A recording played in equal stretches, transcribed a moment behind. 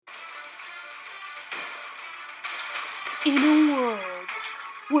In a world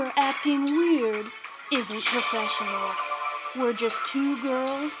where acting weird isn't professional, we're just two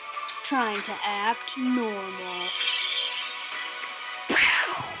girls trying to act normal.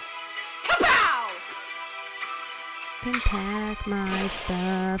 Kapow! Can pack my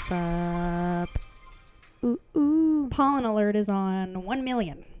stuff up. Ooh, ooh. Pollen alert is on 1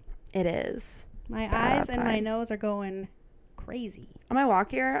 million. It is. My bad eyes and my outside. nose are going crazy. On my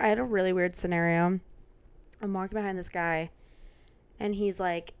walk here, I had a really weird scenario. I'm walking behind this guy, and he's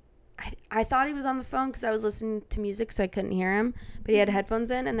like, I thought he was on the phone because I was listening to music, so I couldn't hear him. But he had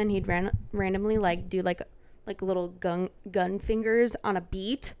headphones in, and then he'd randomly like do like little gun fingers on a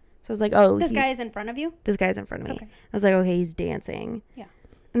beat. So I was like, oh, This guy is in front of you? this guy's in front of me. Okay. I was like, okay, he's dancing. Yeah.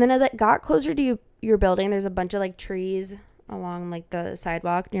 And then as I got closer to your building, there's a bunch of like trees along like the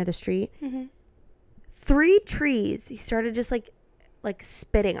sidewalk near the street. Mm-hmm. 3 trees he started just like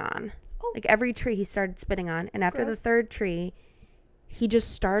spitting on. Oh. Like every tree he started spitting on. And after Gross. the 3rd tree, he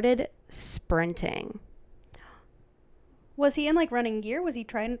just started sprinting. Was he in like running gear? Was he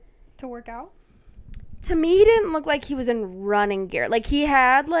trying to work out? To me, he didn't look like he was in running gear. Like he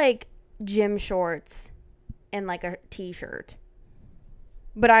had like gym shorts and like a t-shirt.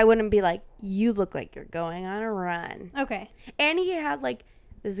 But I wouldn't be like, you look like you're going on a run. Okay. And he had like,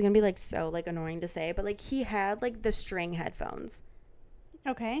 this is going to be like so like annoying to say, but like he had like the string headphones.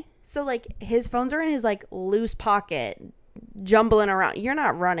 Okay. So like his phones are in his like loose pocket, jumbling around. You're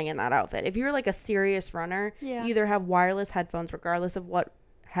not running in that outfit. If you're like a serious runner, Yeah. you either have wireless headphones regardless of what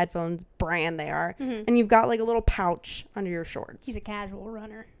headphones brand they are, Mhm. and you've got like a little pouch under your shorts. He's a casual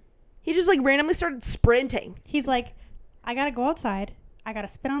runner. He just like randomly started sprinting. He's like, I gotta go outside. I gotta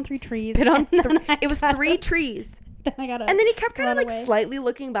spit on 3 trees. Spit on and then it was 3 trees. Then I gotta. And then he kept kind of run like away. slightly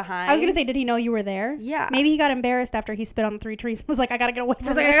looking behind. I was gonna say, did he know you were there? Yeah. Maybe he got embarrassed after he spit on the 3 trees. And was like, I gotta get away from I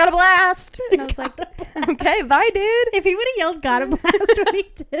was like, this. I got a blast. And I was like, okay, bye, dude. If he would have yelled, "Got a blast!" when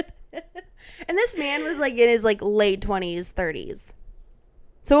he did. And this man was like in his like late 20s, 30s.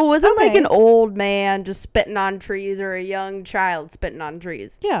 So it wasn't like Okay. an old man just spitting on trees or a young child spitting on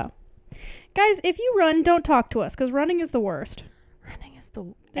trees. Yeah. Guys, if you run, don't talk to us because running is the worst. Running is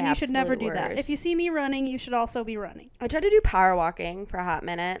the Then you should never do absolute that. If worst. you see me running, you should also be running. I tried to do power walking for a hot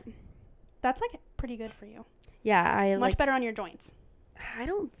minute. That's like pretty good for you. Yeah, I Much like. better on your joints. I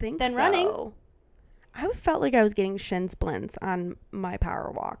don't think than so. running. I felt like I was getting shin splints on my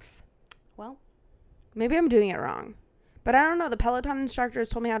power walks. Well, Maybe I'm doing it wrong, but I don't know. The Peloton instructors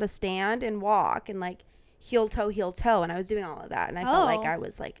told me how to stand and walk and like heel toe, and I was doing all of that, and I felt like Oh. I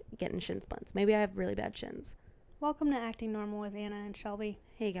was like getting shin splints. Maybe I have really bad shins. welcome to Acting Normal with Anna and Shelby.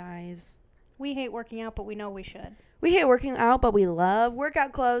 Hey guys. We hate working out, but we know we should. We hate working out, but we love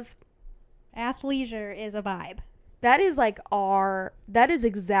workout clothes. Athleisure is a vibe. That is like that is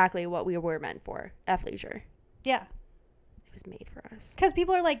exactly what we were meant for. Athleisure. Yeah. It was made for us. Because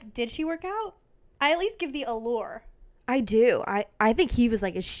people are like, did she work out? I at least give the allure. I do. I think he was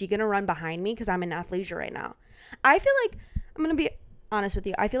like, is she going to run behind me? Because I'm in athleisure right now. I feel like, I'm going to be honest with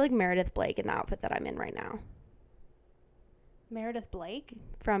you. I feel like Meredith Blake in the outfit that I'm in right now. Meredith Blake?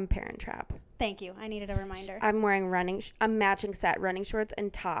 From Parent Trap. Thank you. I needed a reminder. I'm wearing a matching set running shorts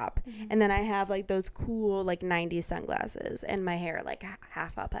and top. Mm-hmm. And then I have like those cool like 90s sunglasses and my hair like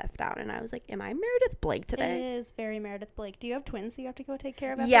half up, half down. And I was like, am I Meredith Blake It today? is very Meredith Blake. Do you have twins that you have to go take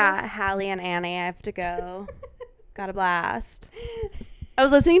care of after Yeah, this? Hallie and Annie, I have to go. Got a blast. I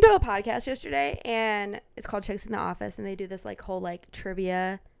was listening to a podcast yesterday, and it's called Chicks in the Office, and they do this like whole like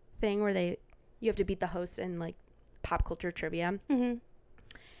trivia thing where you have to beat the host in like pop culture trivia. Mm-hmm.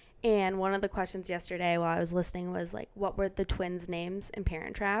 And one of the questions yesterday while I was listening was like, what were the twins' names in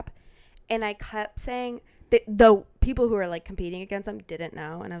Parent Trap? And I kept saying the people who were like competing against them didn't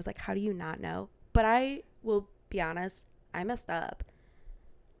know, and I was like, how do you not know? But I will be honest, I messed up.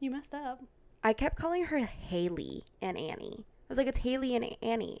 You messed up. I kept calling her Haley and Annie. I was like, it's Haley and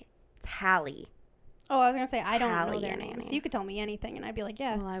Annie. It's Hallie. Oh, I was going to say, I don't know Hallie their and names. Annie. You could tell me anything, and I'd be like,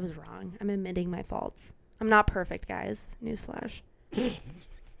 yeah. Well, I was wrong. I'm admitting my faults. I'm not perfect, guys. Newsflash.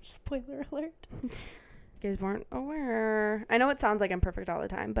 Spoiler alert. You guys weren't aware. I know it sounds like I'm perfect all the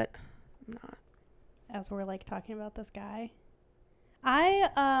time, but I'm not. As we're, like, talking about this guy.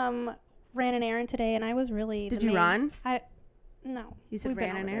 I ran an errand today, and I was really... Did you run? No. You said We've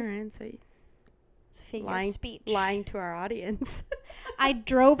been ran an over this. errand, so It's a figure of speech. lying to our audience. I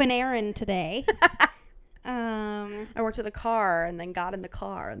drove an errand today. I worked at the car and then got in the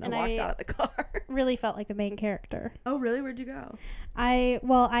car and then And walked I- out of the car. Really felt like the main character. Oh, really? Where'd you go? I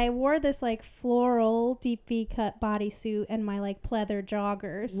wore this like floral deep V cut bodysuit and my like pleather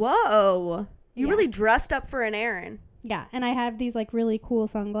joggers. Whoa. You Yeah. really dressed up for an errand. Yeah, and I have these like really cool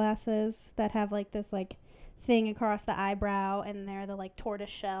sunglasses that have like this like thing across the eyebrow, and they're the like tortoise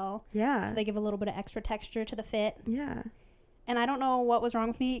shell. Yeah. So they give a little bit of extra texture to the fit. Yeah. And I don't know what was wrong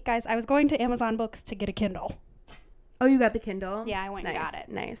with me. Guys, I was going to Amazon Books to get a Kindle. Oh, you got the Kindle? Yeah, I went and got it.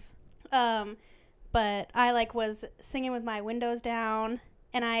 Nice. But I like was singing with my windows down,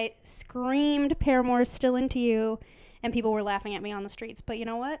 and I screamed Paramore's Still Into You, and people were laughing at me on the streets. But you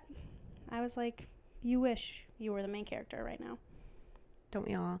know what? I was like, you wish you were the main character right now. Don't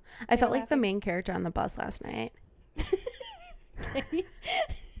we all? I felt like the main character on the bus last night.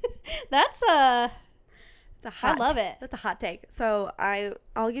 That's It's a hot. I love it. That's a hot take. So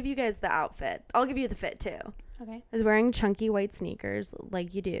I'll give you guys the outfit. I'll give you the fit too. Okay. I was wearing chunky white sneakers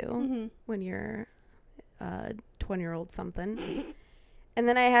like you do Mm-hmm. when you're 20-year-old something. And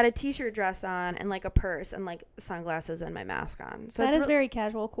then I had a t-shirt dress on and like a purse and like sunglasses and my mask on. So That is very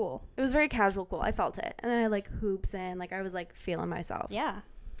casual, cool. it was very casual, cool. I felt it. And then I like hoops in, like I was like feeling myself. Yeah.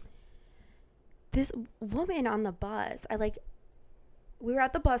 This woman on the bus, we were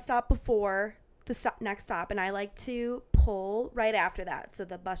at the bus stop before the next stop, and I like to pull right after that so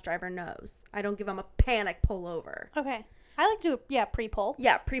the bus driver knows. I don't give them a panic pull over. Okay. I like to do, pre-pull.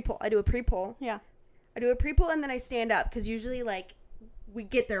 Yeah, pre-pull. I do a pre-pull. Yeah. I do a pre-pull and then I stand up because usually like we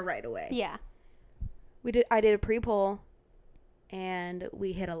get there right away. Yeah. I did a pre-pull and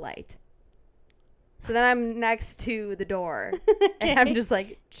we hit a light. So then I'm next to the door and I'm just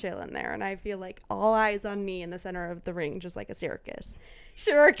like chilling there, and I feel like all eyes on me in the center of the ring, just like a circus.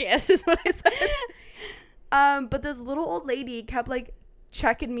 Circus is what I said. But this little old lady kept like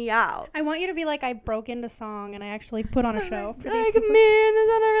checking me out. I want you to be like, I broke into song and I actually put on a show for these Like a people. man is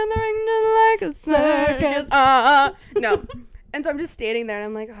on around the ring just like a circus. No. And so I'm just standing there and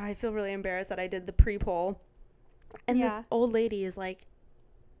I'm like, oh, I feel really embarrassed that I did the pre-poll. And Yeah. this old lady is like,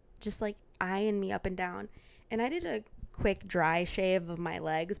 just like eyeing me up and down. And I did a quick dry shave of my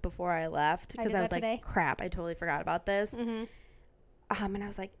legs before I left because I was like, today. crap, I totally forgot about this. Mm-hmm. And I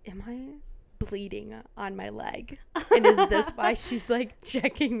was like, am I bleeding on my leg? And is this why she's like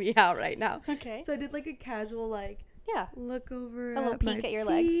checking me out right now? Okay. So I did like a casual like Yeah. look over A little my peek at your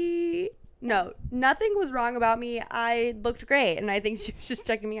legs. feet. No, nothing was wrong about me. I looked great, and I think she was just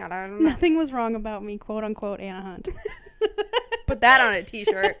checking me out. I don't know. Nothing was wrong about me, quote unquote, Anna Hunt. Put that on a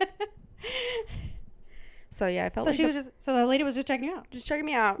t-shirt. So yeah, I felt So like so the lady was just checking you out. just checking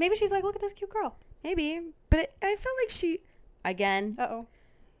me out. Maybe she's like, look at this cute girl. Maybe, but I felt like she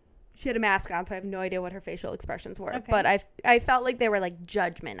had a mask on, so I have no idea what her facial expressions were. Okay. But I felt like they were like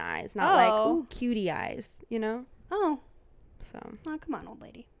judgment eyes, not like Oh. ooh cutie eyes, you know. Oh, So come on, old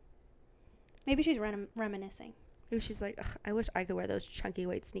lady. Maybe she's reminiscing. maybe she's like, ugh, I wish I could wear those chunky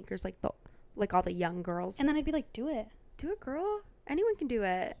white sneakers like all the young girls. And then I'd be like, do it. Do it, girl. Anyone can do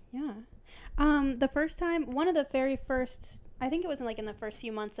it. Yeah. The first time, one of the very first, I think it was in the first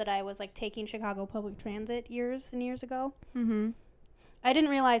few months that I was like taking Chicago public transit years and years ago. Mm-hmm. I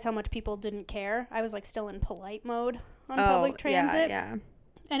didn't realize how much people didn't care. I was like still in polite mode on public transit. Yeah.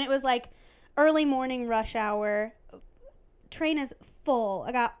 And it was like early morning rush hour. Train is full.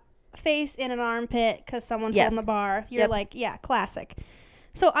 I got face in an armpit because someone's Yes. holding the bar. You're Yep. like, yeah, classic.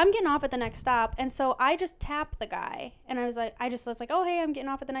 So I'm getting off at the next stop, and so I just tapped the guy, and I was like, oh, hey, I'm getting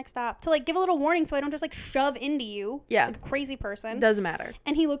off at the next stop, to like give a little warning so I don't just like shove into you, Yeah. like a crazy person. Doesn't matter.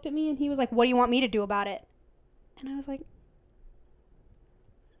 And he looked at me and he was like, what do you want me to do about it? And I was like,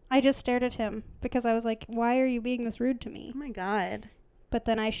 I just stared at him because I was like, why are you being this rude to me? Oh my God. But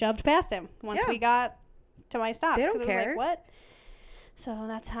then I shoved past him once Yeah. we got to my stop. They don't 'cause it was care. like, what? So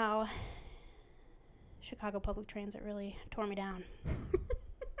that's how Chicago public transit really tore me down.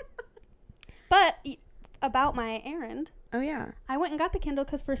 But about my errand, Oh yeah. I went and got the Kindle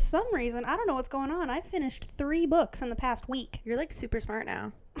because for some reason, I don't know what's going on, I finished 3 books in the past week. You're like super smart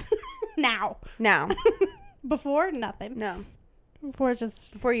now. Now. Before, nothing. No. Before it's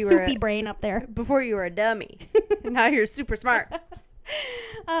just Before you soupy were brain up there. before you were a dummy. Now you're super smart.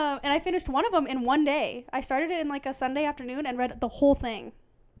 And I finished one of them in one day. I started it in like a Sunday afternoon and read the whole thing.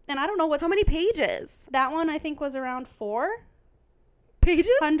 And I don't know what's... How many pages? That one I think was around 400? Pages?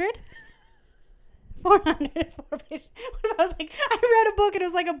 400 is 4 pages. What if I was like, I read a book and it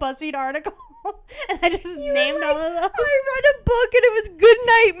was like a BuzzFeed article. And I just named all of them. I read a book and it was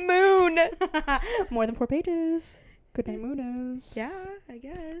Goodnight Moon. More than 4 pages. Good night, Moonos. Yeah, I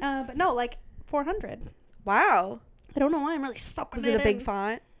guess. But no, like 400. Wow. I don't know why I'm really soaking Was it a big in.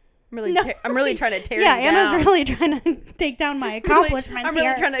 font? I'm really, No. I'm really trying to tear Yeah, you down. Anna's really trying to take down my accomplishments I'm really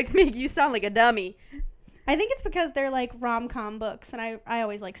here. trying to make you sound like a dummy. I think it's because they're like rom-com books, and I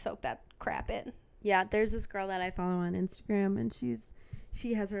always like soak that crap in. Yeah, there's this girl that I follow on Instagram, and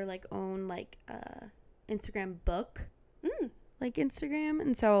she has her like own like Instagram book, like Instagram,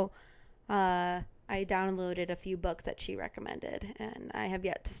 and so I I downloaded a few books that she recommended, and I have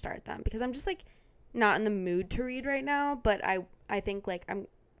yet to start them because I'm just like not in the mood to read right now. But I think like I'm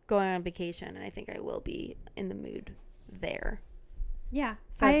going on vacation, and I think I will be in the mood there. Yeah.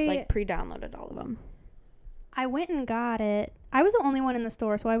 So I've like pre-downloaded all of them. I went and got it. I was the only one in the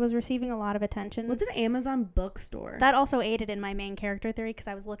store, so I was receiving a lot of attention. What's an Amazon bookstore? That also aided in my main character theory because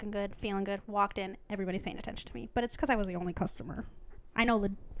I was looking good, feeling good, walked in, everybody's paying attention to me. But it's because I was the only customer. I know,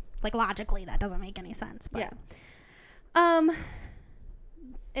 like, logically that doesn't make any sense. But, yeah.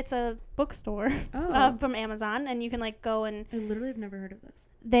 It's a bookstore from Amazon, and you can, like, go and... I literally have never heard of this.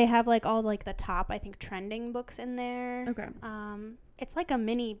 They have, like, all, like, the top, I think, trending books in there. Okay. It's like a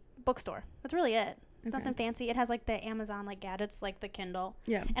mini bookstore. That's really it. Okay. Nothing fancy. It has, like, the Amazon, like, gadgets, like the Kindle.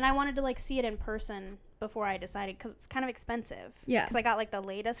 Yeah. And I wanted to, like, see it in person before I decided because it's kind of expensive. Yeah. Because I got, like, the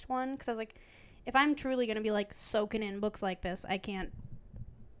latest one. Because I was like, if I'm truly going to be, like, soaking in books like this, I can't...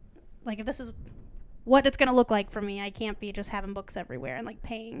 Like, if this is what it's going to look like for me, I can't be just having books everywhere and, like,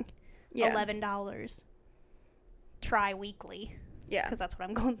 paying $11 tri-weekly. Yeah. Because that's what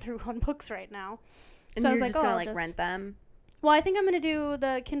I'm going through on books right now. And so you're I was just like, going I'll to, like, rent them? Well, I think I'm going to do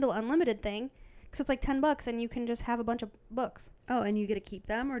the Kindle Unlimited thing. Because it's like $10 and you can just have a bunch of books. Oh, and you get to keep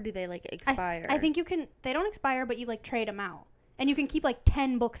them, or do they like expire? I think you can. They don't expire, but you like trade them out, and you can keep like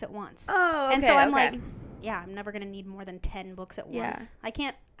 10 books at once. Oh, okay. And so I'm like, yeah, I'm never gonna need more than 10 books at once. I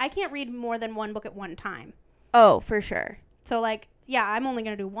can't read more than one book at one time. Oh, for sure. So like, yeah, I'm only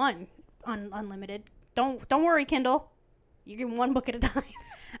gonna do one on unlimited. Don't worry, Kindle. You can one book at a time.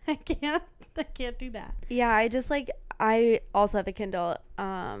 I can't do that. Yeah, I also have a Kindle.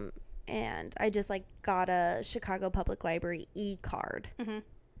 And I just, like, got a Chicago Public Library e-card. Mm-hmm.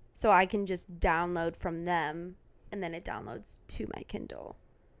 So I can just download from them, and then it downloads to my Kindle.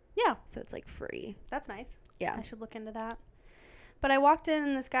 Yeah. So it's, like, free. That's nice. Yeah. I should look into that. But I walked in,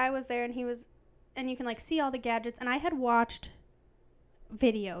 and this guy was there, and you can, like, see all the gadgets. And I had watched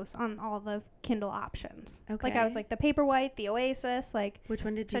videos on all the Kindle options. Okay. Like, I was, like, the Paperwhite, the Oasis, like... Which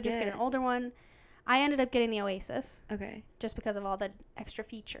one did you get? Just get an older one. I ended up getting the Oasis. Okay. Just because of all the extra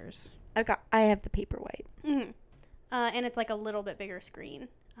features. I have the Paperwhite. Mm-hmm. And it's like a little bit bigger screen.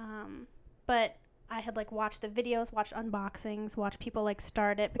 But I had like watched the videos, watched unboxings, watched people like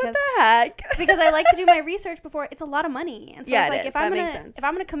start it because what the heck? because I like to do my research before. It's a lot of money, and so yeah, it's like if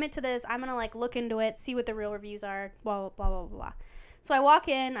I'm gonna commit to this, I'm gonna like look into it, see what the real reviews are, blah blah blah blah blah. So I walk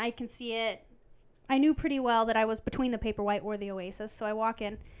in, I can see it. I knew pretty well that I was between the Paperwhite or the Oasis, so I walk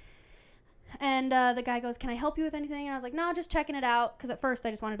in. And the guy goes, "Can I help you with anything?" And I was like, "No, just checking it out." Because at first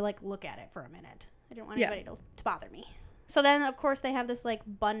I just wanted to like look at it for a minute. I didn't want anybody to bother me. So then, of course, they have this like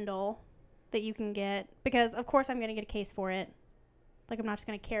bundle that you can get. Because, of course, I'm going to get a case for it. Like, I'm not just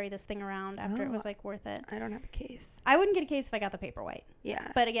going to carry this thing around after it was like worth it. I don't have a case. I wouldn't get a case if I got the Paperwhite.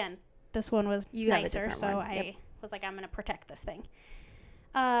 Yeah. But again, this one was nicer. So one. I was like, I'm going to protect this thing.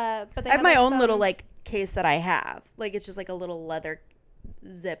 But they I have my like, own little like case that I have. Like, it's just like a little leather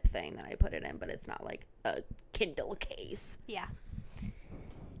zip thing that I put it in, but it's not like a Kindle case. Yeah.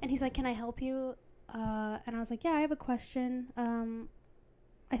 And he's like, "Can I help you?" And I was like, "Yeah, I have a question.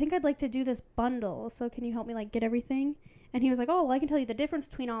 I think I'd like to do this bundle, so can you help me like get everything?" And he was like, "Oh, well, I can tell you the difference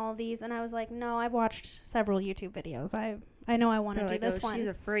between all of these." And I was like, "No, I've watched several YouTube videos. I know I want to do like, this one." She's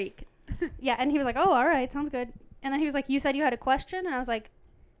a freak. Yeah, and he was like, "Oh, all right, sounds good." And then he was like, "You said you had a question?" And I was like,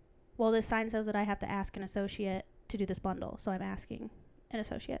 "Well, this sign says that I have to ask an associate to do this bundle, so I'm asking an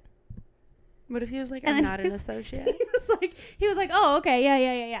associate." What if he was like, "I'm not an associate"? He was like, "Oh, okay,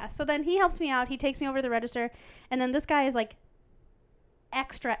 yeah." So then he helps me out. He takes me over to the register, and then this guy is like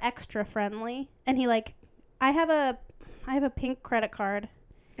extra friendly, and he like, I have a pink credit card,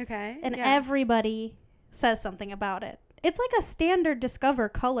 okay, and everybody says something about it. It's like a standard Discover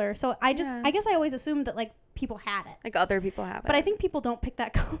color, so I guess I always assumed that like people had it, like other people have it, but I think people don't pick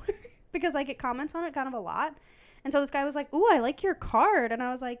that color because I get comments on it kind of a lot. And so this guy was like, "Ooh, I like your card," and I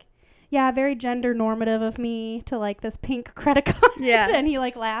was like, "Yeah, very gender normative of me to like this pink credit card." Yeah. And he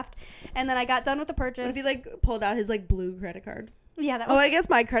like laughed, and then I got done with the purchase. What if he like pulled out his like blue credit card? Yeah, that was... Oh, I guess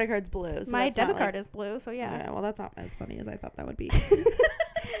my credit card's blue. So my debit card is blue, so yeah. Yeah, well, that's not as funny as I thought that would be.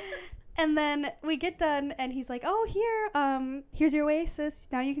 And then we get done, and he's like, "Oh, here's your Oasis.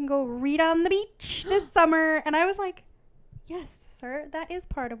 Now you can go read on the beach this summer." And I was like, "Yes, sir. That is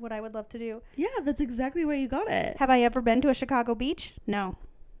part of what I would love to do." Yeah, that's exactly why you got it. Have I ever been to a Chicago beach? No.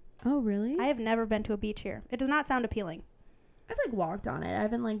 Oh, really? I have never been to a beach here. It does not sound appealing. I've like walked on it. I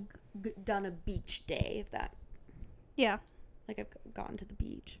haven't like done a beach day, if that. Yeah. Like I've gone to the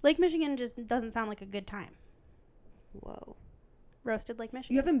beach. Lake Michigan just doesn't sound like a good time. Whoa. Roasted Lake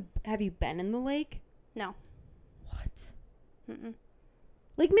Michigan. Have you been in the lake? No. What? Mm-mm.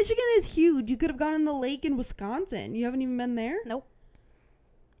 Lake Michigan is huge. You could have gone in the lake in Wisconsin. You haven't even been there? Nope.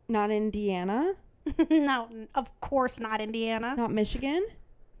 Not Indiana? No, of course not Indiana. Not Michigan?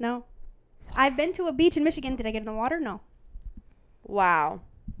 No. I've been to a beach in Michigan. Did I get in the water? No. Wow.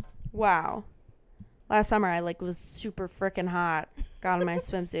 Last summer, I was super freaking hot. Got in my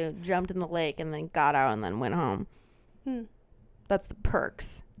swimsuit, jumped in the lake, and then got out and then went home. That's the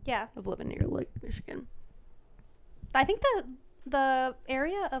perks Yeah. of living near Lake Michigan. I think the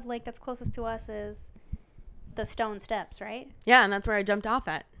area of lake that's closest to us is the Stone Steps, right? Yeah, and that's where I jumped off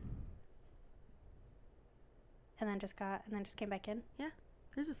at. And then just came back in. Yeah,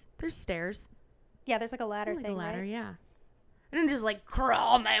 there's stairs. Yeah, there's like a ladder Like thing, a ladder, right? yeah. I didn't just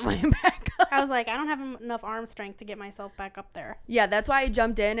crawl my way back up. I was like, I don't have enough arm strength to get myself back up there. Yeah, that's why I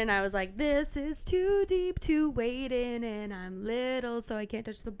jumped in and I was like, this is too deep to wade in and I'm little so I can't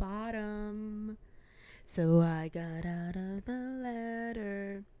touch the bottom. So I got out of the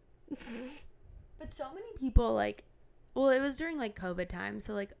ladder. But so many people it was during COVID time,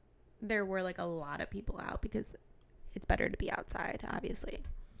 so there were a lot of people out because it's better to be outside, obviously.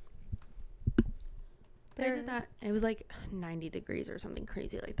 But I did that. It was 90 degrees or something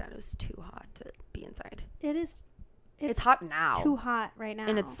crazy like that. It was too hot to be inside. It is. It's hot now. Too hot right now.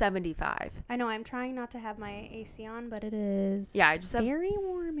 And it's 75. I know. I'm trying not to have my AC on, but it is. Yeah, I just have very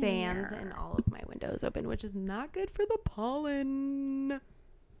warm fans here. and all of my windows open, which is not good for the pollen.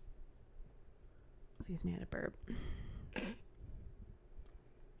 Excuse me, I had a burp.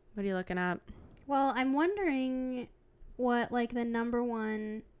 What are you looking up? Well, I'm wondering what the number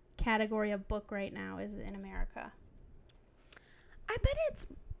one category of book right now is in America. I bet it's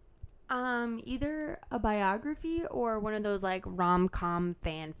either a biography or one of those rom-com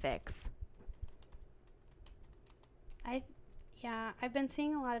fanfics. I've been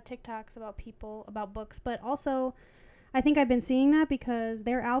seeing a lot of TikToks about books, but also I think I've been seeing that because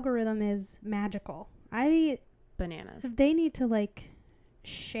their algorithm is magical. Bananas. They need to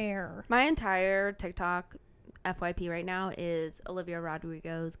share. My entire TikTok FYP right now is Olivia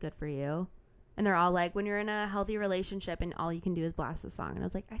Rodrigo's Good For You. And they're all when you're in a healthy relationship and all you can do is blast a song. And I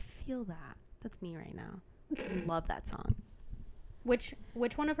was like, I feel that. That's me right now. I love that song. Which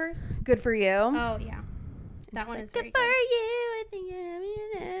one of hers? Good For You. Oh, yeah. That one is very good. For good. you. I think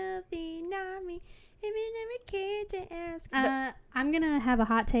you're healthy, not me. If you never cared to ask. I'm going to have a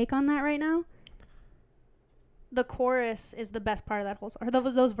hot take on that right now. The chorus is the best part of that whole song.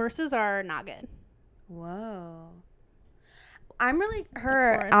 Those verses are not good. Whoa. Her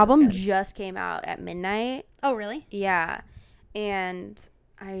chorus is album good. just came out at midnight. Oh, really? Yeah. And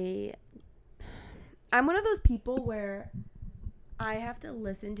I'm one of those people where I have to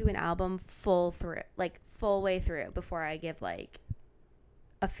listen to an album full way through before I give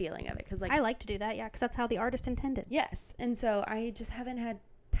a feeling of it. Because I like to do that, yeah, because that's how the artist intended. yes. And so I just haven't had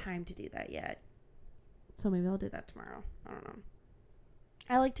time to do that yet. So maybe I'll do that tomorrow. I don't know.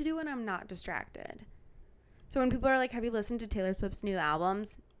 I like to do when I'm not distracted. So when people are like, have you listened to Taylor Swift's new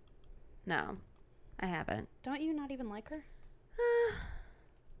albums? No, I haven't. Don't you not even like her?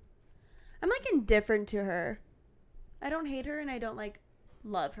 I'm indifferent to her. I don't hate her and I don't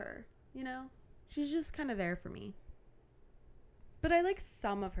love her. You know? She's just kind of there for me. But I like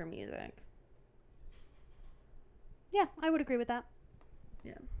some of her music. Yeah, I would agree with that.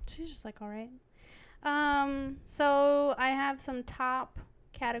 Yeah. She's just all right. So I have some top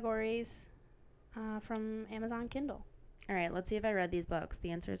categories from Amazon Kindle. All right, let's see if I read these books. The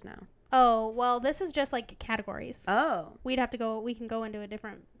answer is no. Oh, well, this is just categories. Oh. We can go into a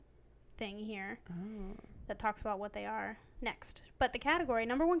different thing here that talks about what they are next. But the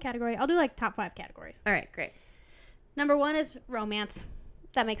number one category, I'll do top 5 categories. All right, great. Number 1 is romance.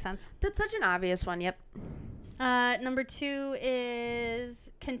 That makes sense. That's such an obvious one. Yep. Number 2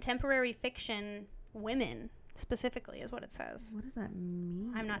 is contemporary fiction women, specifically, is what it says. What does that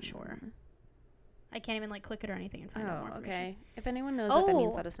mean? I'm not sure. I can't even click it or anything and find out more information. Okay. If anyone knows what that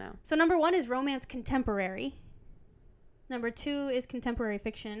means, let us know. So number 1 is romance contemporary. Number 2 is contemporary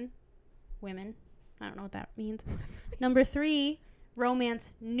fiction women. I don't know what that means. Number 3,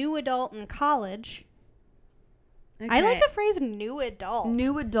 romance new adult and college. Okay. I like the phrase new adult.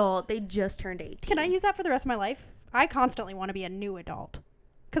 New adult. They just turned 18. Can I use that for the rest of my life? I constantly want to be a new adult.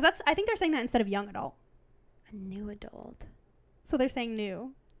 Because I think they're saying that instead of young adult. A new adult. So they're saying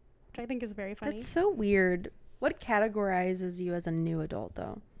new, which I think is very funny. That's so weird. What categorizes you as a new adult,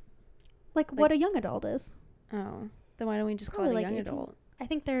 though? What a young adult is. Oh. Then why don't we just call Probably it a young 18. adult? I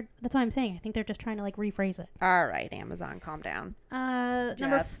think that's what I'm saying. I think they're just trying to rephrase it. All right, Amazon, calm down.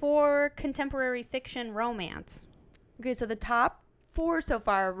 Number 4, contemporary fiction romance. Okay, so the top 4 so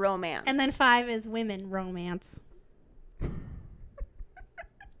far are romance. And then 5 is women romance.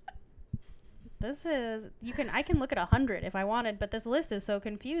 I can look at 100 if I wanted, but this list is so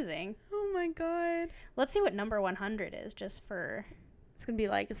confusing. Oh my god. Let's see what number 100 is, just for. It's gonna be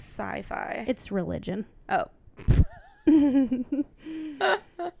like sci-fi. It's religion. Oh.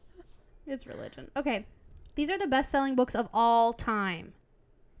 It's religion. Okay. These are the best-selling books of all time.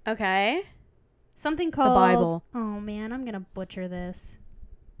 Okay. Something called Bible. Oh man, I'm gonna butcher this.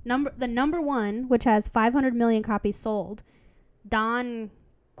 The number one, which has 500 million copies sold, Don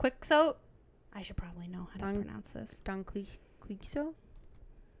Quixote. I should probably know how to pronounce this. Don Quixote?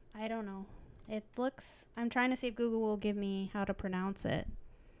 I don't know. It looks. I'm trying to see if Google will give me how to pronounce it,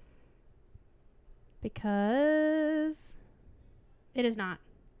 because it is not.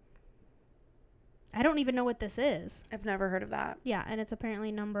 I don't even know what this is. I've never heard of that. Yeah, and it's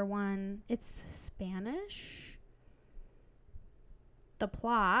apparently number one. It's Spanish. The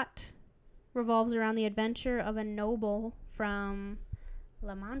plot revolves around the adventure of a noble from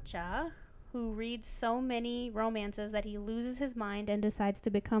La Mancha who reads so many romances that he loses his mind and decides to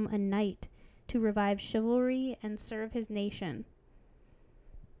become a knight to revive chivalry and serve his nation.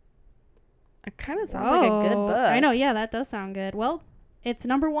 It kind of sounds like a good book. I know, yeah, that does sound good. Well, it's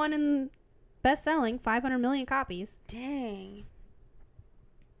number one in best-selling, 500 million copies. Dang.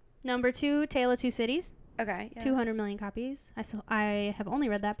 Number two, Tale of Two Cities. Okay. Yeah. 200 million copies. I have only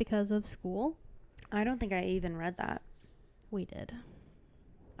read that because of school. I don't think I even read that. We did.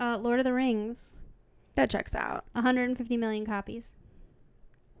 Lord of the Rings. That checks out. 150 million copies.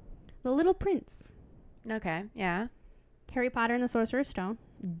 The Little Prince. Okay. Yeah. Harry Potter and the Sorcerer's Stone.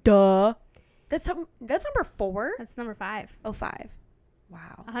 Duh. That's number 4? That's number 5. Oh, 5.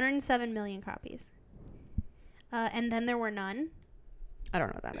 Wow. 107 million copies. And Then There Were None. I don't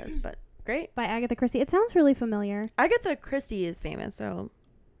know what that is, but great. By Agatha Christie. It sounds really familiar. Agatha Christie is famous, so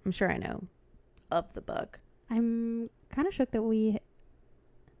I'm sure I know of the book. I'm kind of shook that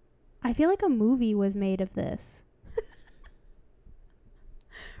I feel like a movie was made of this.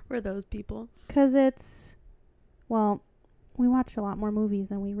 We're those people. Because we watch a lot more movies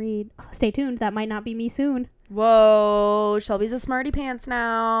than we read. Stay tuned. That might not be me soon. Whoa. Shelby's a smarty pants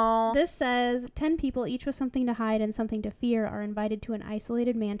now. This says 10 people, each with something to hide and something to fear, are invited to an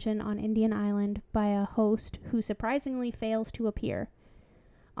isolated mansion on Indian Island by a host who surprisingly fails to appear.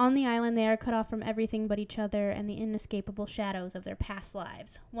 On the island, they are cut off from everything but each other and the inescapable shadows of their past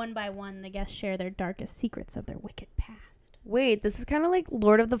lives. One by one, the guests share their darkest secrets of their wicked past. Wait, this is kind of like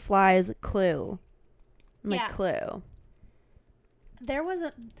Lord of the Flies Clue. Yeah. Clue. There was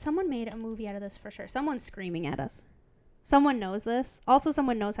someone made a movie out of this for sure. Someone's screaming at us. Someone knows this. Also,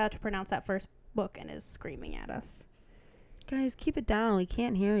 someone knows how to pronounce that first book and is screaming at us. Guys, keep it down. We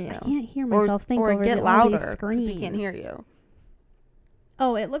can't hear you. I can't hear myself think or over get all louder these because screams. we can't hear you.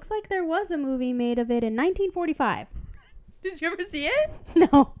 Oh, it looks like there was a movie made of it in 1945. Did you ever see it?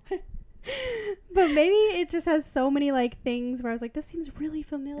 No. But maybe it just has so many things where I was like, this seems really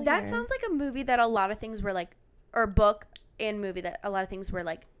familiar. That sounds like a movie that a lot of things were or book and movie that a lot of things were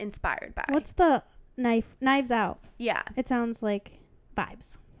inspired by. What's the Knives Out? Yeah. It sounds like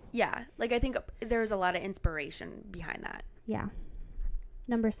vibes. Yeah. I think there's a lot of inspiration behind that. Yeah.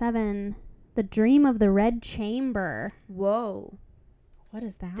 Number 7, The Dream of the Red Chamber. Whoa. What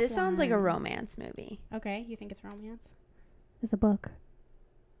is that? This sounds like a romance movie. Okay, you think it's romance? It's a book.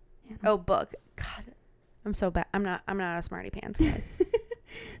 Yeah. Oh, book. God. I'm so bad. I'm not a smarty pants, guys.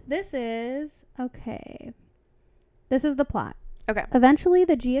 This is the plot. Okay. Eventually,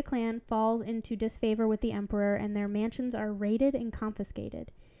 the Jia clan falls into disfavor with the emperor, and their mansions are raided and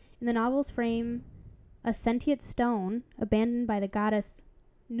confiscated. In the novel's frame, a sentient stone, abandoned by the goddess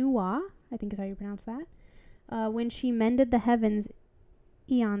Nuwa, I think is how you pronounce that, when she mended the heavens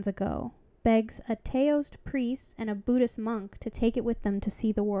eons ago, begs a Taoist priest and a Buddhist monk to take it with them to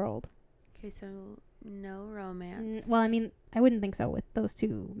see the world. Okay, so no romance. Well, I mean, I wouldn't think so with those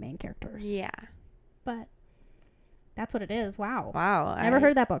two main characters. Yeah. But that's what it is. Wow. Wow. Never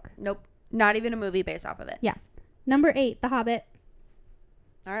heard of that book. Nope. Not even a movie based off of it. Yeah. Number 8, The Hobbit.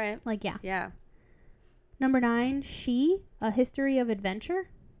 All right. Yeah. Yeah. Number 9, She, A History of Adventure.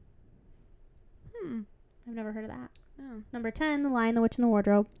 I've never heard of that. Oh. Number 10, The Lion, the Witch, and the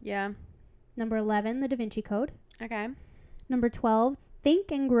Wardrobe. Yeah. Number 11, The Da Vinci Code. Okay. Number 12,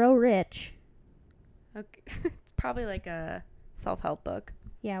 Think and Grow Rich. Okay. It's probably a self-help book.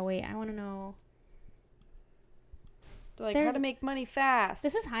 Yeah, wait, I want to know. How to make money fast.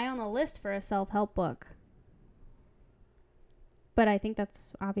 This is high on the list for a self-help book. But I think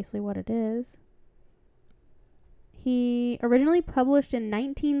that's obviously what it is. He originally published in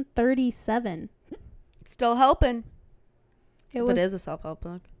 1937. Still helping. It is a self-help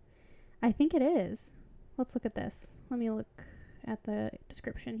book. I think it is. Let's look at this. Let me look at the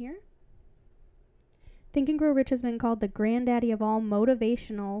description here. Think and Grow Rich has been called the granddaddy of all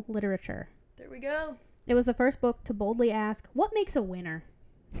motivational literature. There we go. It was the first book to boldly ask, what makes a winner?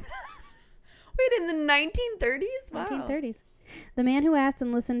 Wait, in the 1930s? Wow. 1930s. The man who asked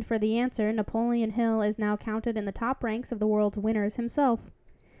and listened for the answer, Napoleon Hill, is now counted in the top ranks of the world's winners himself.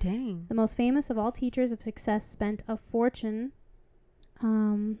 Dang. The most famous of all teachers of success spent a fortune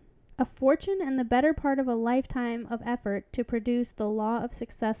and the better part of a lifetime of effort to produce the law of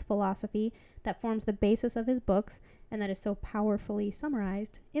success philosophy that forms the basis of his books and that is so powerfully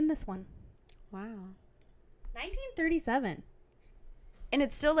summarized in this one. Wow. 1937. And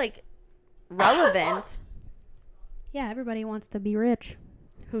it's still, like, relevant. Yeah, everybody wants to be rich.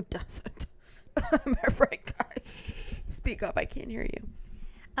 Who doesn't? Am I right, guys? Speak up. I can't hear you.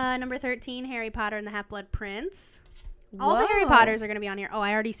 Number 13, Harry Potter and the Half-Blood Prince. All the Harry Potters are going to be on here. Oh,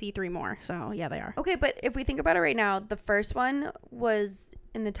 I already see 3 more. So, yeah, they are. Okay, but if we think about it right now, the first one was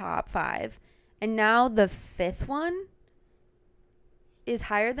in the top 5. And now the 5th one is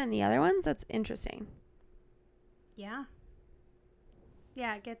higher than the other ones? That's interesting. Yeah.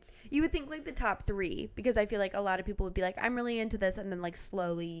 Yeah, it gets... You would think, like, the top 3. Because I feel like a lot of people would be like, I'm really into this. And then, like,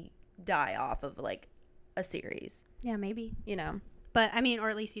 slowly die off of, like, a series. Yeah, maybe. You know? But, I mean, or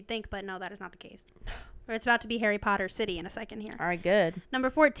at least you'd think. But no, that is not the case. Or it's about to be Harry Potter City in a second here. All right, good. Number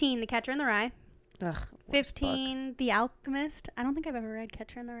 14, The Catcher in the Rye. Ugh, 15, The Alchemist. I don't think I've ever read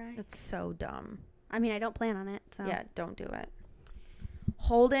Catcher in the Rye. That's so dumb. I mean, I don't plan on it. So Yeah, don't do it.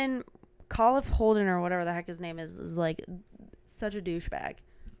 Holden, Call of Holden or whatever the heck his name is like such a douchebag.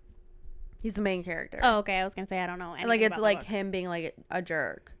 He's the main character. Oh, okay. I was going to say, I don't know. And, like, it's about like the book. him being like a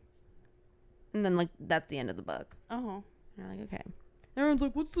jerk. And then, like, that's the end of the book. Oh. And you're like, okay. Everyone's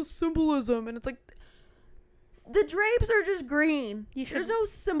like, what's the symbolism? And it's like, the drapes are just green. There's no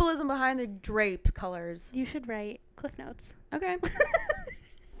symbolism behind the drape colors. You should write Cliff Notes. Okay.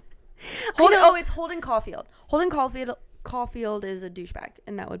 It's Holden Caulfield. Holden Caulfield is a douchebag,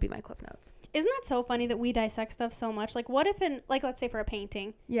 and that would be my Cliff Notes. Isn't that so funny that we dissect stuff so much? Like, what if let's say for a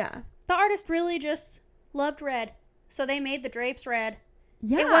painting, Yeah. the artist really just loved red, so they made the drapes red.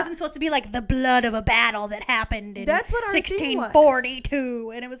 Yeah. It wasn't supposed to be like the blood of a battle that happened in That's what our thing was.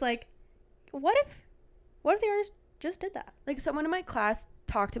 1642, and it was like, what if the artist just did that? Like, someone in my class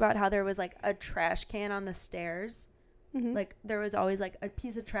talked about how there was, like, a trash can on the stairs. Mm-hmm. Like, there was always, like, a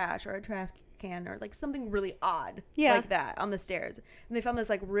piece of trash or a trash can or, like, something really odd Yeah. like that on the stairs. And they found this,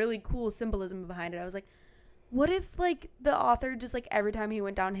 like, really cool symbolism behind it. I was like, what if, like, the author just, like, every time he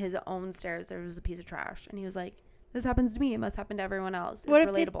went down his own stairs, there was a piece of trash. And he was like, this happens to me. It must happen to everyone else. It's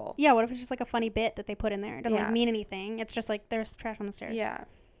relatable. What if it's just, like, a funny bit that they put in there? It doesn't, like, mean anything. It's just, like, there's trash on the stairs. Yeah.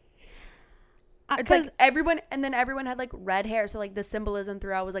 It's like everyone had, like, red hair. So, like, the symbolism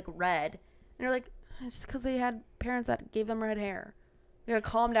throughout was, like, red. And they're like, it's just because they had parents that gave them red hair. You gotta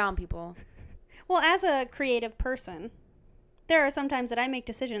calm down, people. Well, as a creative person, there are some times that I make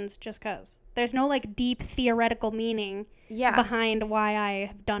decisions just because. There's no, like, deep theoretical meaning behind why I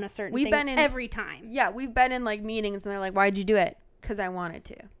have done a certain thing every time. Yeah, we've been in, like, meetings, and they're like, why'd you do it? Because I wanted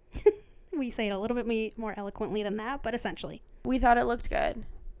to. We say it a little bit more eloquently than that, but essentially. We thought it looked good.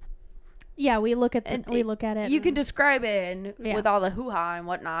 Yeah, we look at it. You can describe it with all the hoo-ha and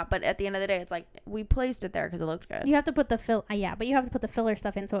whatnot, but at the end of the day, it's like, we placed it there because it looked good. You have to put the but you have to put the filler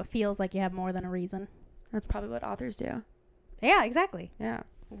stuff in so it feels like you have more than a reason. That's probably what authors do. Yeah, exactly. Yeah.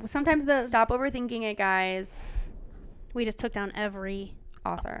 Sometimes Stop overthinking it, guys. We just took down every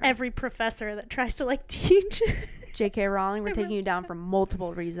author. Every professor that tries to, like, teach. J.K. Rowling, we're taking you down for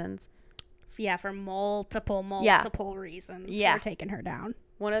multiple reasons. Yeah, for multiple reasons. Yeah. We're taking her down.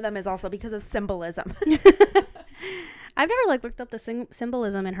 One of them is also because of symbolism. I've never, like, looked up the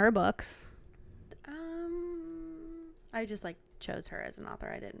symbolism in her books. I just, like, chose her as an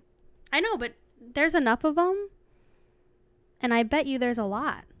author. I didn't. I know, but there's enough of them. And I bet you there's a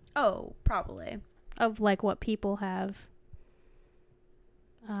lot. Oh, probably. Of, like, what people have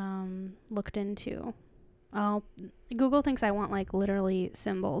looked into. Oh, Google thinks I want, like, literally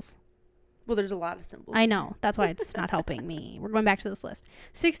symbols. Well, there's a lot of symbols. I know. That's why it's not helping me. We're going back to this list.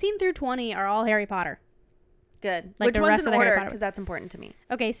 16 through 20 are all Harry Potter. Good. Like, which the one's rest in of the Harry order? Potter. Because that's important to me.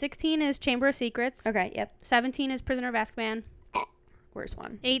 Okay, 16 is Chamber of Secrets. Okay, yep. 17 is Prisoner of Azkaban. Worst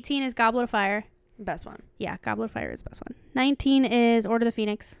one. 18 is Goblet of Fire. Best one. Yeah, Goblet of Fire is the best one. 19 is Order of the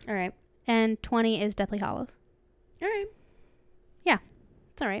Phoenix. All right. And 20 is Deathly Hallows. All right. Yeah,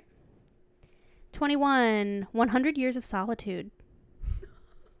 it's all right. 21, 100 Years of Solitude.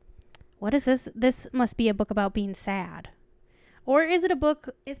 What is this? This must be a book about being sad. Or is it a book...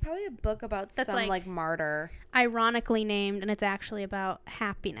 It's probably a book about that's some, like, martyr. Ironically named, and it's actually about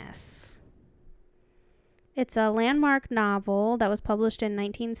happiness. It's a landmark novel that was published in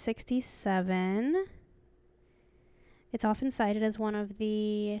 1967. It's often cited as one of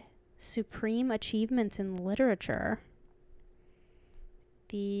the supreme achievements in literature.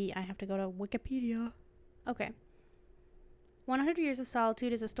 I have to go to Wikipedia. Okay. 100 Years of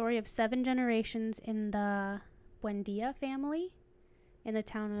Solitude is a story of 7 generations in the Buendia family in the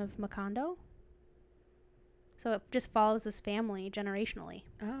town of Macondo. So it just follows this family generationally.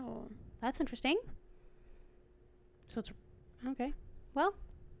 Oh. That's interesting. So it's okay. Well,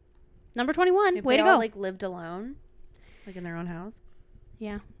 number 21. If Way they to all, go. like, lived alone, like in their own house.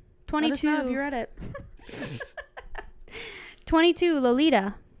 Yeah. Let us know 22. if you read it. 22.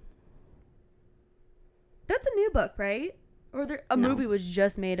 Lolita. That's a new book, right? Or a No. movie was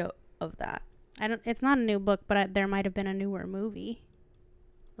just made of that. It's not a new book, but there might have been a newer movie.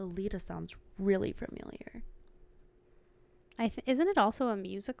 Lolita sounds really familiar. Isn't it also a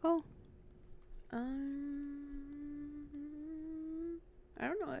musical? I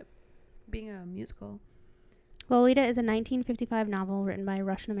don't know it being a musical. Lolita is a 1955 novel written by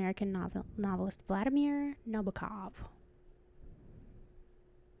Russian-American novelist Vladimir Nabokov.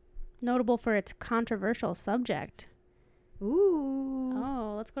 Notable for its controversial subject. Ooh.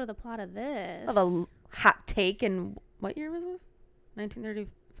 Oh, let's go to the plot of this. Of a hot take. And what year was this?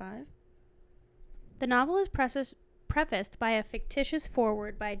 1935? The novel is prefaced by a fictitious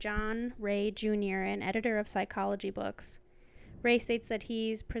foreword by John Ray Jr., an editor of psychology books. Ray states that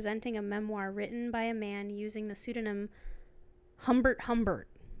he's presenting a memoir written by a man using the pseudonym Humbert Humbert.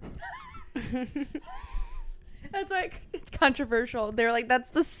 That's why it's controversial. They're like,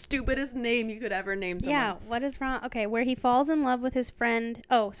 that's the stupidest name you could ever name someone. Yeah, what is wrong? Okay, where he falls in love with his friend.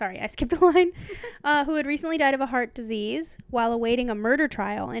 Oh, sorry, I skipped a line. Who had recently died of a heart disease while awaiting a murder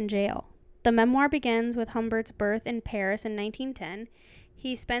trial in jail. The memoir begins with Humbert's birth in Paris in 1910.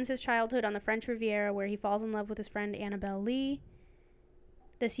 He spends his childhood on the French Riviera where he falls in love with his friend Annabelle Lee.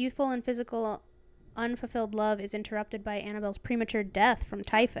 This youthful and physical unfulfilled love is interrupted by Annabelle's premature death from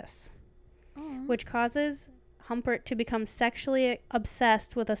typhus, which causes Humbert to become sexually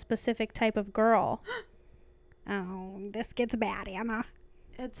obsessed with a specific type of girl. Oh, this gets bad, Anna.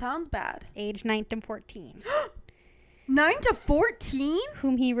 It sounds bad. Age 9 to 14. 9 to 14?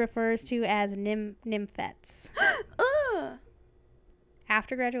 Whom he refers to as nymphets. Ugh.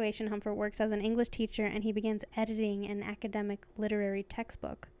 After graduation, Humbert works as an English teacher and he begins editing an academic literary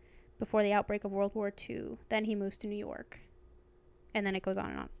textbook before the outbreak of World War II. Then he moves to New York. And then it goes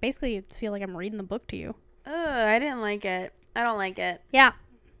on and on. Basically, you feel like I'm reading the book to you. I didn't like it. I don't like it. Yeah.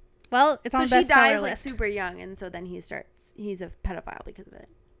 Well, it's on So bestseller she dies like list. super young, and so then he's a pedophile because of it.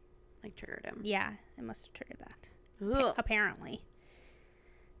 Like, triggered him. Yeah, it must have triggered that. Ugh. Apparently.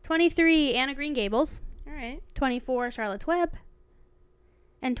 23, Anna Green Gables. All right. 24, Charlotte's Web.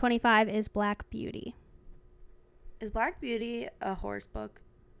 And 25 is Black Beauty. Is Black Beauty a horse book?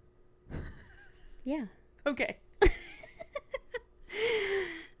 Yeah. Okay.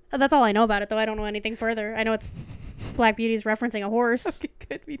 That's all I know about it, though. I don't know anything further. I know it's Black Beauty's referencing a horse. Okay,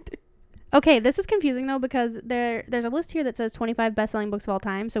 good. Me too. Okay, this is confusing, though, because there's a list here that says 25 best-selling books of all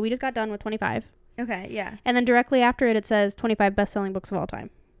time. So we just got done with 25. Okay, yeah. And then directly after it says 25 best-selling books of all time.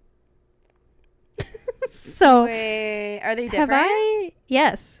 So, Wait, are they have different? I?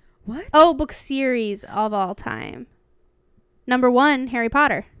 Yes. What? Oh, book series of all time. Number 1, Harry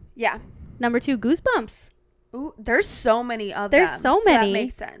Potter. Yeah. Number 2, Goosebumps. Ooh, there's so many of There's them. so many. That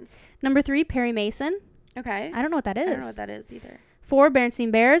makes sense. Number 3, Perry Mason. Okay. I don't know what that is. I don't know what that is either. 4,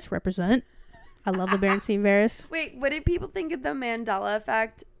 Berenstain Bears. Represent. I love the Berenstain Bears. Wait, what did people think of the Mandela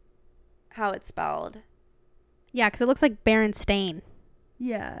effect? How it's spelled? Yeah, because it looks like Berenstain.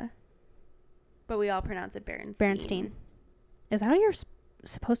 Yeah. But we all pronounce it Berenstain. Berenstain. Is that how you're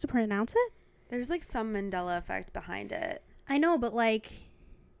supposed to pronounce it? There's like some Mandela effect behind it. I know, but like,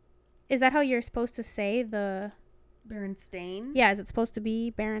 is that how you're supposed to say the... Berenstain? Yeah, is it supposed to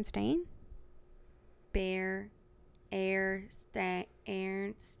be Berenstain? Bear, air, stain,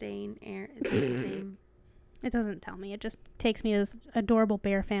 air, stain, air. It's the same. It doesn't tell me. It just takes me to this adorable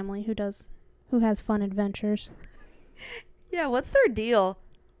bear family who has fun adventures. Yeah, what's their deal?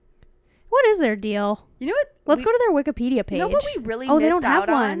 What is their deal? You know what? Let's go to their Wikipedia page. You know what we really Oh, missed they don't have out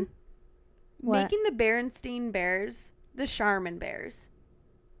one. on? What? Making the Berenstain Bears the Charmin Bears.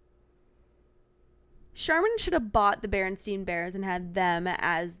 Charmin should have bought the Berenstain Bears and had them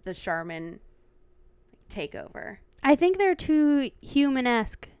as the Charmin takeover. I think they're too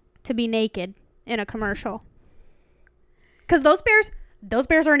human-esque to be naked in a commercial. Because those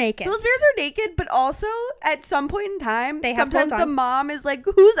bears are naked. Those bears are naked, but also at some point in time, They have sometimes clothes the on. mom is like,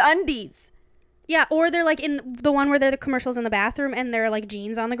 "Whose undies?" Yeah, or they're like in the one where they're the commercials in the bathroom and they're like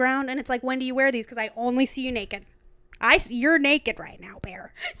jeans on the ground. And it's like, when do you wear these? Because I only see you naked. You're naked right now,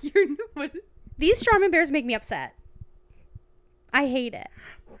 bear. You're what? These Charmin bears make me upset. I hate it.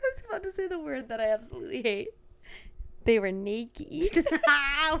 I was about to say the word that I absolutely hate. They were naked.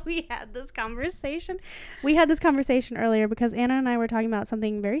 We had this conversation. We had this conversation earlier because Anna and I were talking about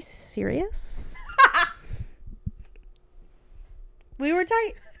something very serious. We were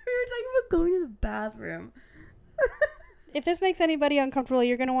talking about going to the bathroom. If this makes anybody uncomfortable,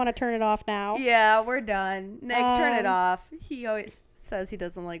 you're going to want to turn it off now. Yeah, we're done. Nick, turn it off. He always says he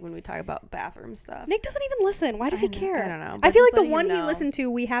doesn't like when we talk about bathroom stuff. Nick doesn't even listen. Why does he care? I don't know. I feel like the one he listened to,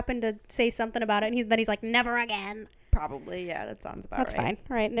 we happened to say something about it, and then he's like, never again. Probably, yeah, that sounds about That's right. fine.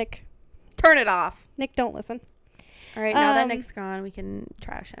 All right, Nick. Turn it off. Nick, don't listen. All right, now that Nick's gone, we can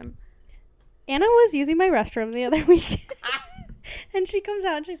trash him. Anna was using my restroom the other week, and she comes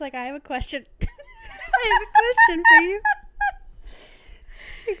out and she's like, I have a question. I have a question for you.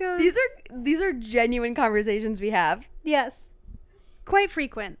 She goes, These are genuine conversations we have. Yes. Quite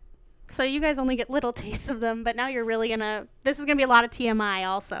frequent. So you guys only get little tastes of them, but now you're really this is going to be a lot of TMI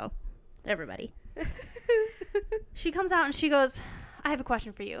also. Everybody. She comes out and she goes, I have a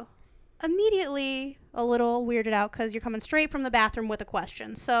question for you. Immediately a little weirded out because you're coming straight from the bathroom with a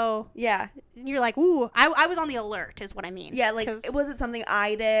question. So yeah, you're like, ooh, I was on the alert is what I mean. Yeah, like, was it something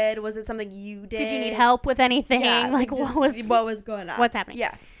I did? Was it something you did? Did you need help with anything? Yeah, like what was going on? What's happening?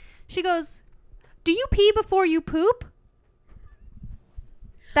 Yeah. She goes, do you pee before you poop?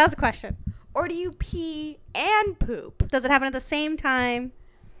 That was a question. Or do you pee and poop? Does it happen at the same time?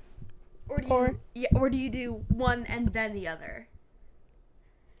 Or do you do one and then the other?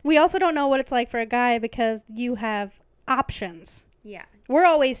 We also don't know what it's like for a guy because you have options. Yeah. We're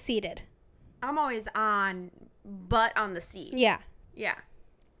always seated. I'm always on, but on the seat. Yeah. Yeah.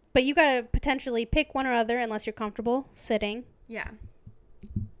 But you got to potentially pick one or other unless you're comfortable sitting. Yeah.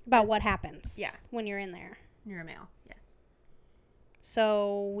 About what happens. Yeah. When you're in there. You're a male. Yes.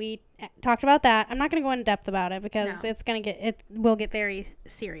 So we talked about that. I'm not going to go in depth about it because it will get very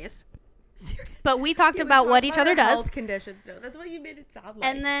serious. But we talked about what each other does. Health conditions. No, that's what you made it sound like.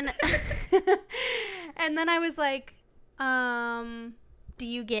 And then, and then I was like, do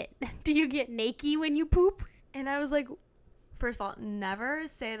you get naked when you poop? And I was like, first of all, never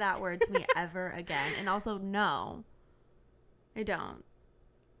say that word to me ever again. And also, no, I don't.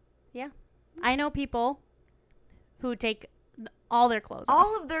 Yeah, I know people who take all their clothes off.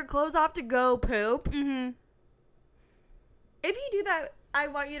 All of their clothes off to go poop. Mm-hmm. If you do that, I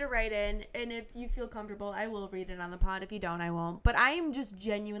want you to write in, and if you feel comfortable, I will read it on the pod. If you don't, I won't. But I am just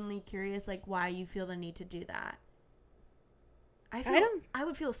genuinely curious, like, why you feel the need to do that. I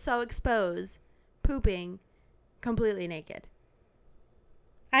would feel so exposed, pooping, completely naked.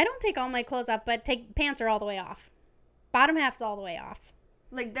 I don't take all my clothes off, but pants are all the way off. Bottom half's all the way off.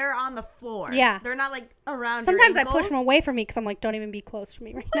 Like, they're on the floor. Yeah. They're not, like, around Sometimes your I push them away from me because I'm like, don't even be close to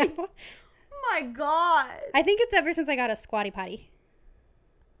me right now. Oh, my God. I think it's ever since I got a squatty potty.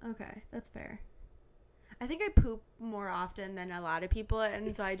 Okay, that's fair. I think I poop more often than a lot of people,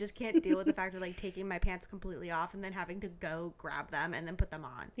 and so I just can't deal with the fact of, like, taking my pants completely off and then having to go grab them and then put them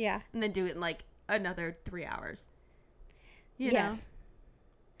on. Yeah. And then do it in, like, another 3 hours. You know?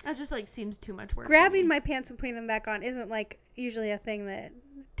 That just, like, seems too much work. Grabbing my pants and putting them back on isn't, like, usually a thing that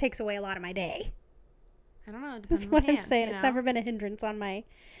takes away a lot of my day. I don't know. It depends That's on what the I'm pants, saying. you know? It's never been a hindrance on my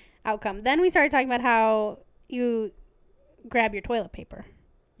outcome. Then we started talking about how you grab your toilet paper.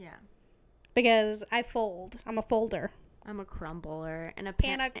 Yeah. Because I fold. I'm a folder. I'm a crumbler. And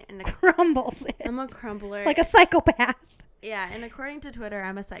crumbles it. I'm a crumbler. Like a psychopath. Yeah, and according to Twitter,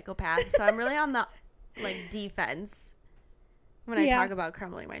 I'm a psychopath. So I'm really on the, like, defense when I talk about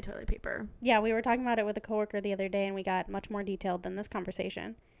crumbling my toilet paper. Yeah, we were talking about it with a coworker the other day, and we got much more detailed than this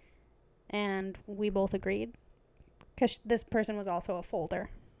conversation. And we both agreed. Because this person was also a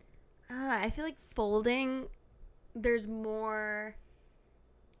folder. I feel like folding, there's more...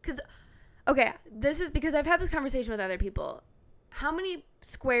 Because... Okay, this is because I've had this conversation with other people. How many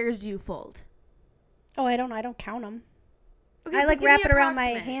squares do you fold? Oh, I don't count them. Okay, I, like, wrap it around my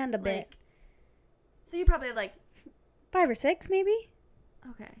hand a bit. Like, so you probably have, like... 5 or 6, maybe?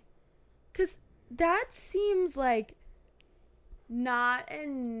 Okay. Because that seems like not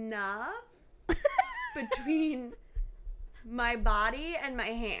enough between my body and my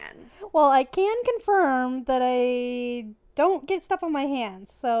hands. Well, I can confirm that I don't get stuff on my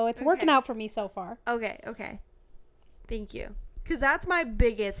hands, so it's working out for me so far. Okay. Thank you. Because that's my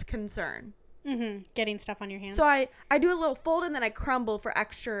biggest concern. Mm-hmm. Getting stuff on your hands. So I do a little fold and then I crumble for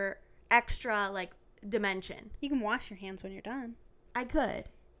extra like dimension. You can wash your hands when you're done. I could.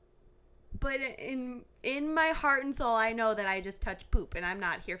 But in my heart and soul, I know that I just touched poop and I'm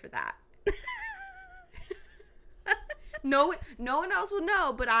not here for that. No one else would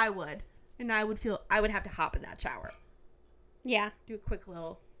know, but I would. And I would have to hop in that shower. Yeah. Do a quick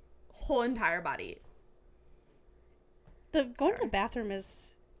little whole entire body. Going to the bathroom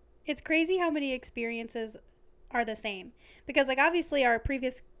is, it's crazy how many experiences are the same. Because, like, obviously our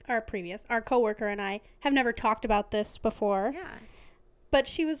coworker and I have never talked about this before. Yeah. But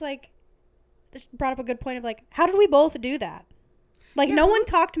she was like, this brought up a good point of, like, how did we both do that? Like, Yeah, no one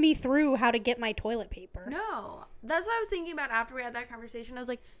talked me through how to get my toilet paper. No. That's what I was thinking about after we had that conversation. I was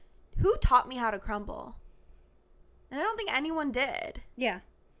like, who taught me how to crumble? And I don't think anyone did. Yeah.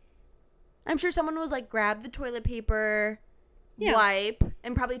 I'm sure someone was like, grab the toilet paper, Yeah. wipe,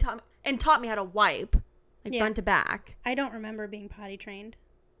 and probably taught me how to wipe, like Yeah. front to back. I don't remember being potty trained.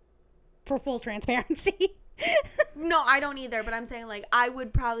 For full transparency. No, I don't either, but I'm saying, like, I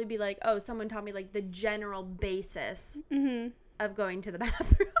would probably be like, oh, someone taught me, like, the general basis of going to the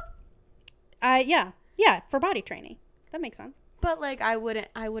bathroom. Yeah. Yeah, for body training. That makes sense. But, like, I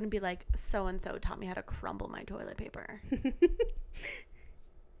wouldn't be like, so-and-so taught me how to crumble my toilet paper.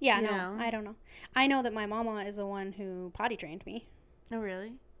 Yeah, You no, know? I don't know. I know that my mama is the one who potty trained me Oh,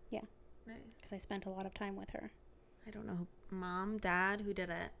 really? Yeah. Nice. because I spent a lot of time with her. I don't know. Mom, dad, who did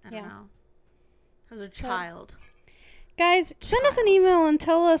it? I don't Yeah. know. I was a child. Guys, send us an email and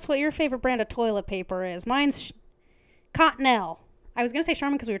tell us what your favorite brand of toilet paper is. Mine's Cottonelle. I was going to say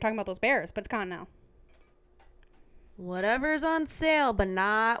Charmin because we were talking about those bears, but it's Cottonelle. Whatever's on sale, but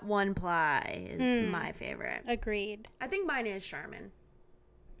not one ply is my favorite. Agreed. I think mine is Charmin.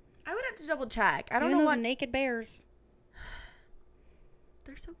 I would have to double check. I don't Even know those what. naked bears.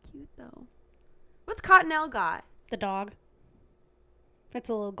 They're so cute though. What's Cottonelle got? The dog. It's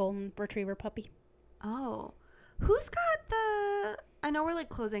a little golden retriever puppy. Oh, who's got the? I know we're like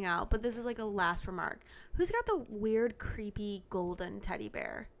closing out, but this is like a last remark. Who's got the weird, creepy golden teddy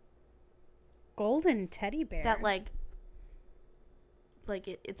bear? Golden teddy bear? That like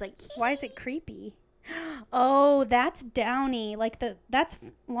it's like. Why is it creepy? Oh, that's Downy. Like that's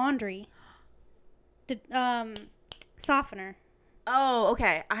laundry. Softener. Oh,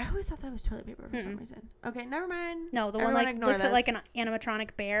 okay. I always thought that was toilet paper for some reason. Okay, never mind. No, the one Everyone like ignore looks at this. like an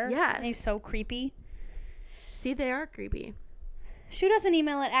animatronic bear. Yes. And he's so creepy. See, they are creepy. Shoot us an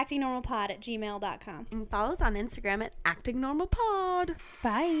email at actingnormalpod@gmail.com. And follow us on Instagram at actingnormalpod.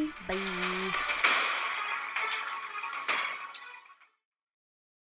 Bye. Bye.